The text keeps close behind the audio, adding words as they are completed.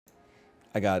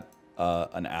I got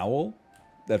an owl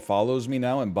that follows me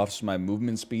now and buffs my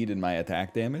movement speed and my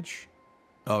attack damage.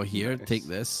 Oh, here, take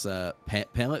this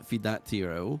pet pellet. Feed that to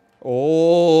your owl.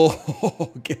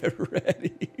 Oh, get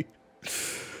ready.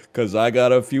 Because I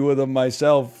got a few of them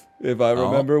myself, if I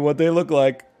remember what they look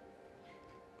like.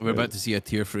 We're about to see a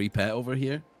tier 3 pet over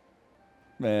here.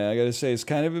 Man, I gotta say, it's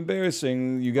kind of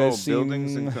embarrassing. You guys seem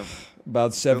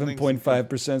about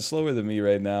 7.5% slower than me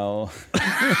right now.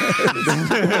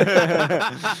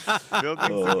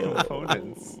 Buildings and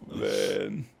components.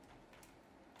 Man.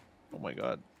 Oh my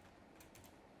god.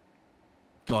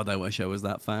 God, I wish I was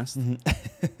that fast.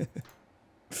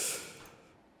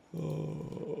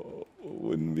 Oh,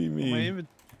 wouldn't be me.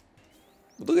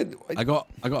 Look at I got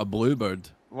a bluebird.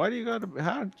 Why do you got?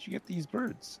 How did you get these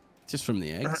birds? Just from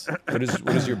the eggs. What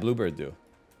does your bluebird do?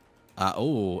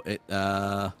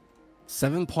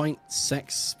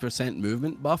 7.6%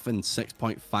 movement buff and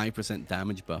 6.5%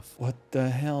 damage buff. What the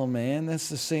hell, man? That's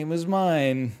the same as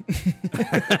mine.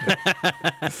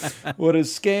 What a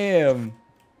scam.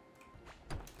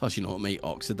 Plus, you know, it might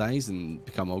oxidize and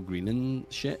become all green and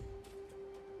shit.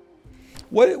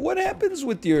 What happens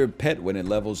with your pet when it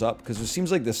levels up? Because it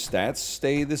seems like the stats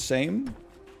stay the same.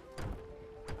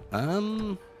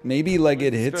 Maybe like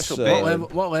it hits.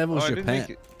 What level is your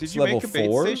pet? Did you make a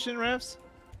bait station, Refs?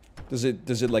 Does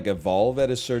it like evolve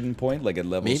at a certain point, like at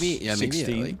level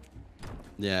 16?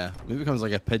 Maybe it becomes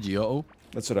like a Pidgeotto.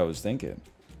 That's what I was thinking.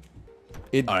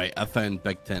 All right, I found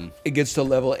Big 10. It gets to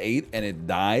level 8 and it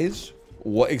dies.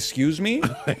 What? Excuse me?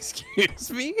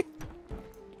 Excuse me?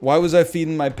 Why was I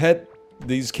feeding my pet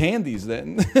these candies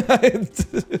then? Maybe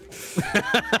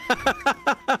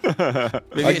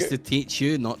it's to teach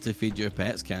you not to feed your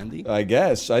pets candy. I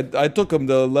guess. I took him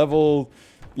to level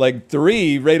like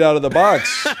 3 right out of the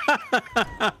box.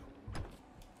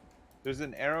 There's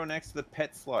an arrow next to the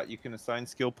pet slot. You can assign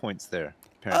skill points there.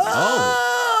 Apparently.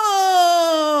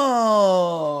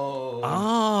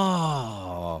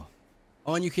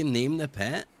 Oh, and you can name the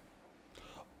pet?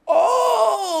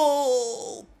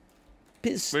 Oh!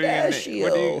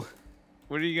 Pistachio.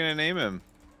 What are you gonna name him?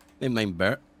 Name mine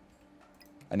Bert.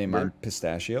 I name mine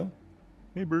Pistachio.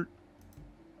 Hey, Bert.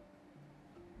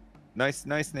 Nice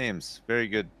names. Very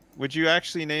good. Would you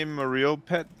actually name a real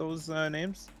pet those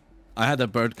names? I had a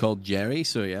bird called Jerry,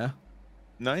 so yeah.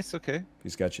 Nice. Okay.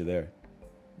 He's got you there.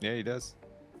 Yeah, he does.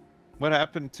 What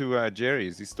happened to Jerry?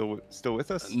 Is he still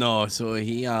with us? No, so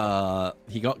he got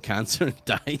cancer and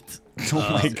died.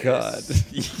 Oh my god.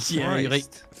 Yeah, like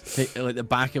the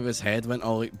back of his head went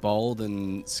all like bald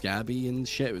and scabby and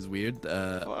shit. It was weird.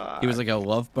 He was like a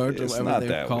lovebird or whatever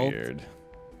they were called. Weird.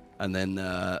 And then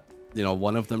you know,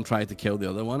 one of them tried to kill the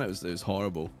other one. It was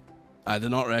horrible. I do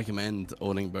not recommend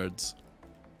owning birds.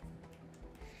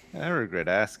 I regret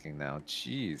asking now.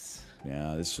 Jeez.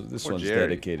 Yeah, this one's Jerry.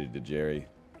 dedicated to Jerry.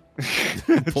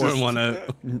 Pouring one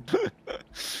out.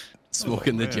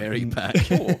 Smoking the Jerry pack.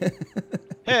 Cool.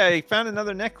 Hey, I found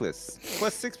another necklace.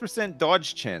 Plus 6%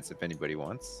 dodge chance if anybody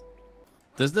wants.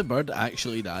 Does the bird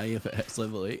actually die if it hits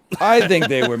level 8? I think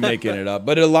they were making it up,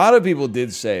 but a lot of people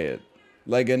did say it.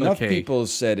 Like enough people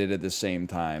said it at the same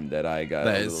time that I got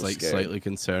a little like scared. slightly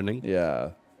concerning.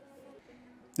 Yeah.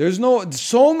 There's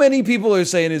so many people are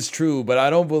saying it's true, but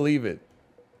I don't believe it.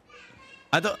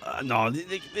 I don't. No,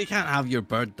 they can't have your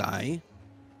bird die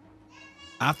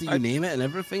after you name it and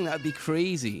everything. That'd be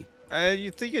crazy.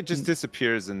 You think it just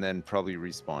disappears and then probably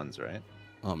respawns, right?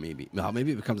 Oh, maybe. No,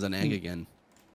 maybe it becomes an egg again.